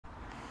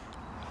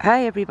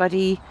Hi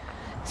everybody.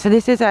 So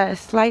this is a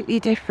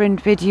slightly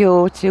different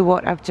video to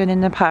what I've done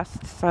in the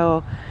past.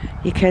 So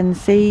you can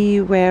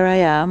see where I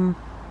am,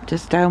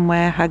 just down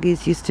where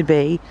Haggies used to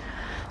be.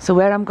 So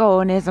where I'm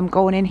going is I'm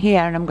going in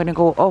here and I'm going to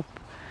go up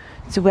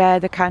to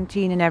where the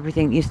canteen and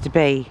everything used to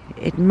be.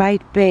 It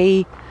might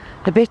be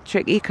a bit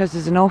tricky because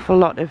there's an awful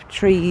lot of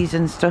trees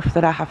and stuff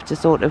that I have to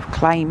sort of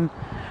climb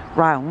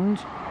round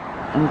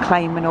and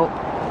climbing up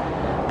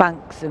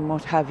banks and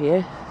what have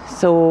you.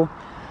 So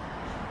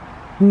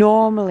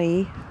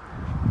normally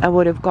I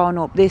would have gone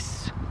up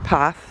this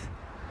path,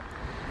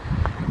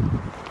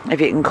 if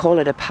you can call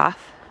it a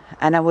path,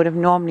 and I would have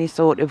normally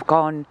sort of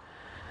gone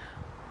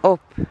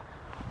up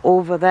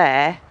over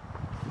there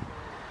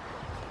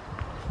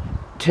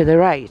to the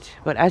right.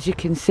 But as you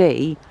can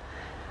see,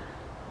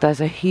 there's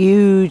a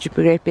huge,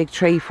 great big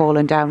tree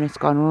falling down. It's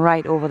gone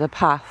right over the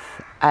path,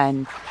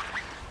 and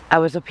I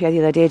was up here the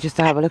other day just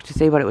to have a look to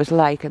see what it was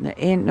like, and there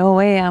ain't no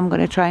way I'm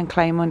going to try and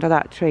climb under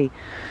that tree.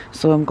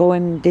 So I'm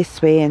going this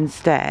way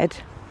instead.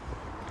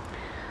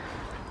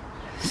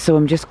 So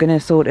I'm just going to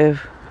sort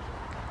of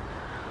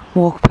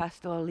walk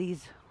past all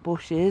these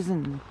bushes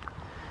and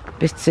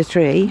bits of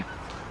tree.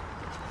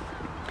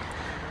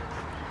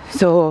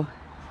 So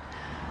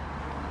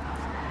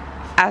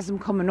as I'm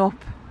coming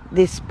up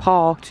this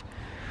part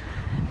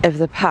of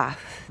the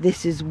path,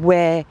 this is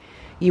where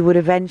you would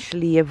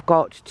eventually have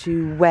got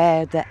to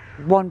where the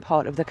one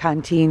part of the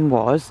canteen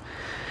was,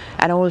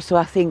 and also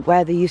I think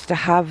where they used to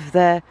have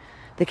the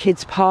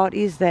kids'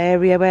 parties, the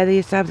area where they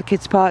used to have the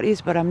kids'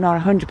 parties, but I'm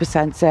not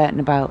 100%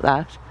 certain about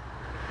that.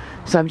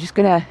 So I'm just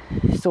gonna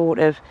sort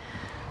of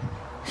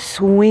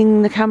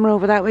swing the camera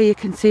over that way. You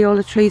can see all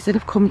the trees that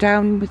have come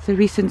down with the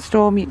recent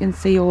storm. You can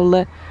see all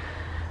the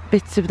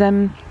bits of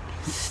them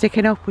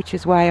sticking up, which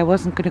is why I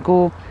wasn't gonna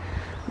go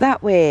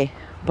that way.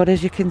 But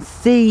as you can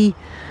see,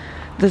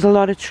 there's a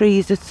lot of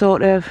trees that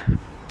sort of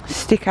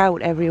stick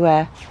out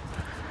everywhere.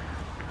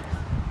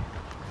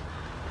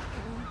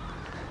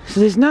 So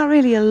there's not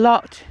really a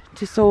lot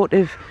to sort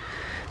of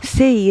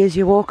see as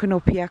you're walking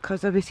up here,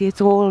 because obviously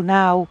it's all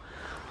now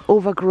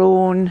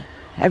overgrown,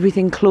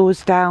 everything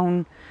closed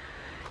down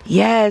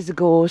years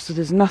ago, so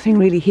there's nothing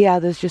really here.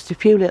 There's just a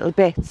few little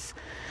bits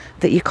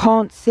that you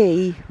can't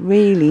see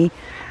really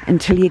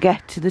until you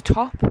get to the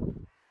top.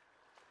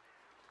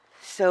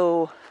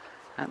 So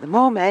at the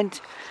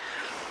moment,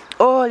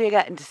 all you're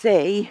getting to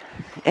see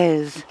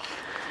is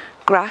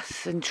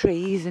grass and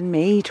trees and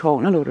me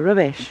talking a load of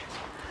rubbish,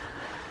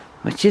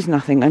 which is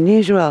nothing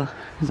unusual,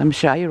 because I'm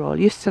sure you're all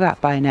used to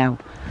that by now.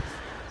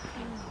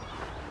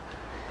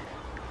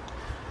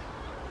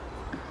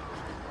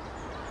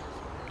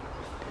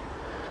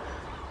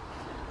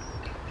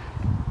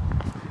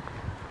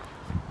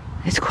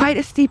 It's quite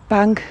a steep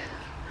bank.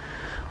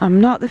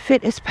 I'm not the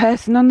fittest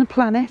person on the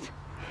planet,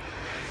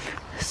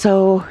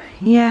 so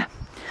yeah,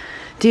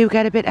 do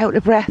get a bit out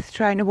of breath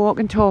trying to walk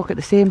and talk at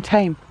the same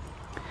time.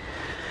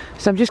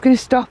 So I'm just going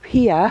to stop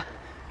here,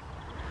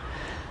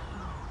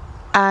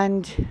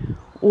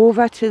 and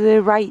over to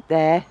the right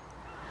there,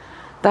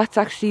 that's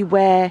actually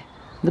where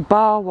the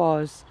bar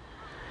was,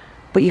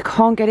 but you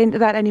can't get into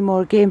that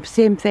anymore. Again,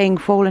 same thing,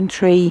 fallen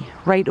tree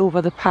right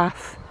over the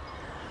path,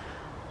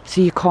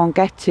 so you can't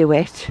get to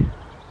it.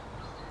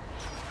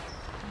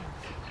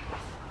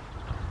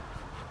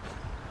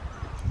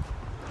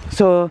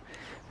 So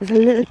there's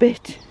a little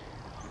bit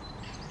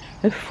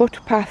of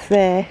footpath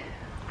there.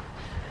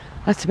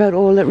 That's about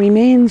all that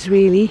remains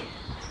really.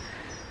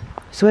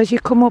 So as you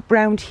come up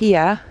round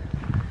here,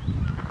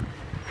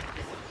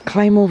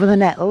 climb over the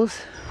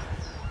nettles,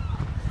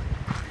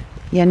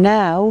 you're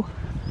now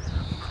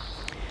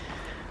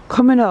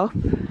coming up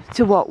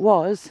to what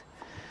was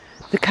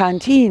the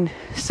canteen.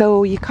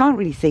 So you can't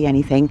really see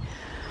anything.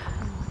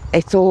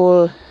 It's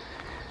all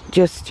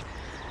just,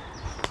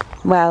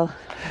 well,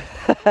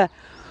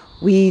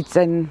 weeds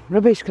and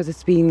rubbish because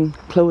it's been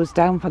closed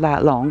down for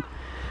that long.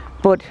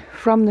 But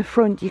from the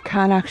front you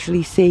can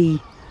actually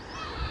see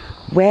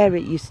where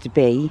it used to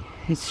be.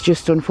 It's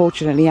just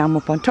unfortunately I'm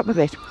up on top of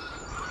it.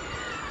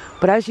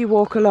 But as you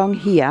walk along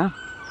here,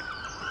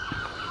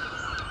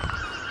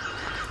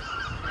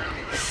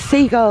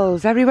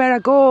 seagulls everywhere I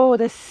go,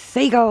 there's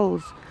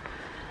seagulls.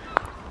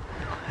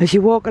 As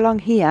you walk along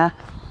here,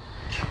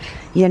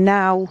 you're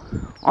now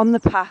on the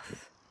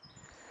path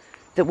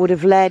that would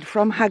have led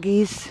from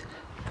Haggies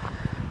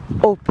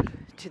up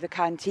to the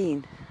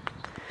canteen.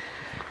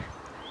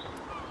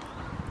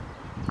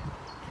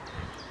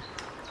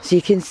 So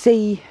you can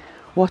see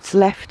what's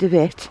left of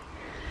it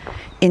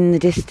in the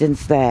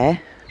distance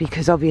there,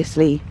 because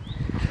obviously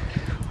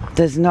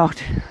there's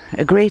not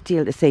a great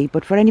deal to see,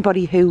 but for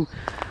anybody who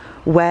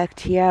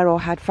worked here or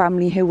had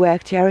family who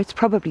worked here, it's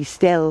probably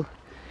still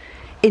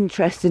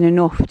interesting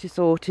enough to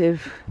sort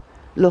of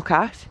look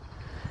at.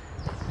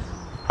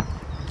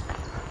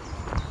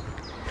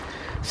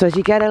 So as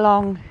you get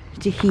along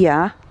to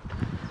here,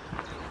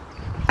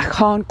 I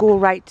can't go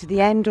right to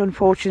the end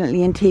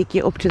unfortunately and take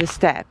you up to the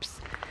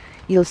steps.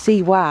 You'll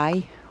see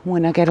why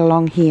when I get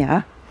along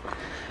here,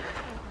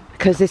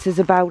 because this is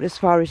about as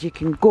far as you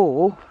can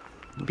go,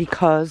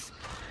 because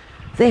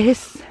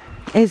this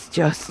is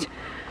just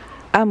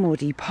a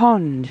muddy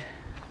pond,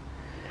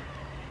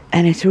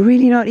 and it's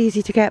really not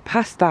easy to get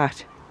past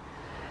that.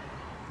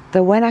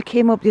 Though when I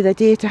came up the other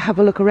day to have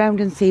a look around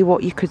and see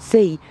what you could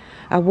see,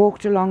 I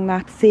walked along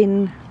that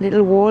thin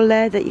little wall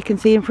there that you can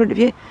see in front of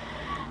you,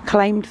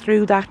 climbed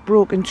through that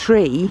broken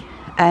tree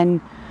and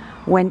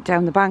went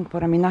down the bank.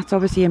 But I mean, that's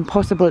obviously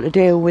impossible to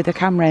do with a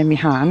camera in my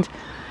hand.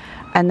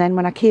 And then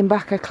when I came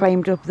back, I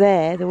climbed up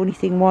there. The only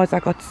thing was I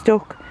got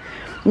stuck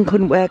and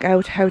couldn't work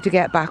out how to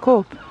get back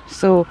up.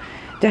 So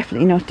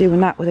definitely not doing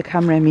that with a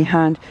camera in my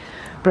hand.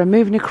 But I'm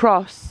moving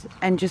across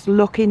and just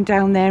looking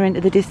down there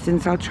into the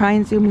distance. I'll try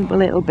and zoom up a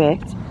little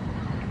bit.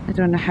 I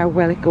don't know how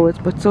well it goes,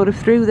 but sort of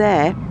through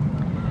there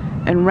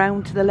and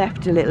round to the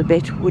left a little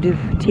bit would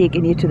have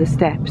taken you to the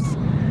steps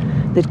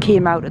that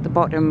came out at the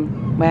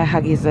bottom where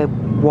Haggies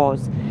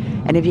was.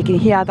 And if you can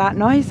hear that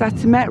noise,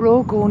 that's the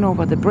metro going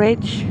over the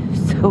bridge.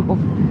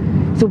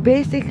 So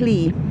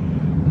basically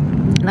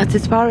that's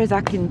as far as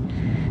I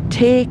can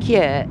take you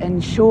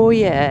and show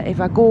you.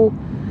 If I go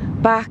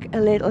back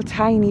a little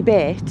tiny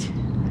bit,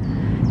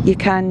 you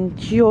can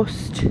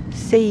just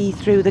see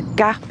through the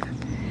gap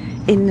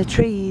in the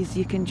trees,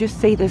 you can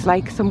just see there's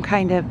like some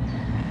kind of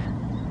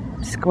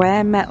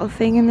square metal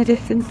thing in the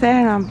distance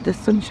there. The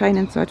sun's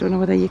shining, so I don't know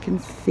whether you can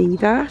see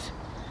that,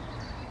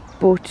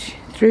 but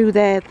through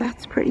there,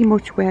 that's pretty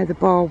much where the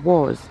bar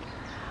was,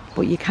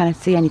 but you can't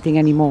see anything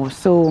anymore.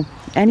 So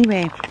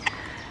anyway,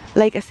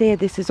 like I say,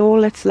 this is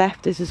all that's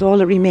left. This is all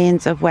that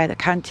remains of where the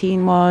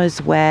canteen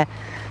was, where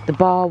the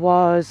bar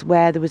was,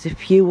 where there was a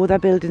few other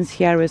buildings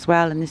here as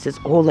well, and this is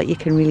all that you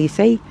can really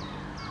see.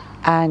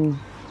 And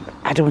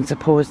I don't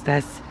suppose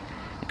there's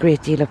a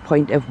great deal of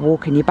point of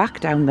walking you back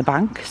down the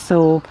bank.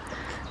 So,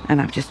 and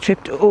I've just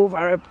tripped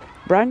over a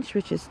branch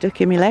which is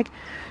stuck in my leg.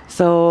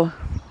 So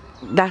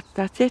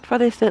that's it for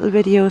this little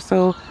video.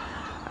 So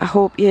I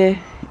hope you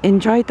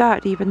enjoyed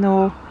that, even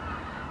though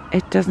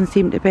it doesn't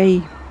seem to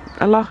be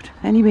a lot.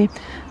 Anyway,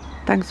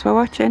 thanks for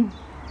watching.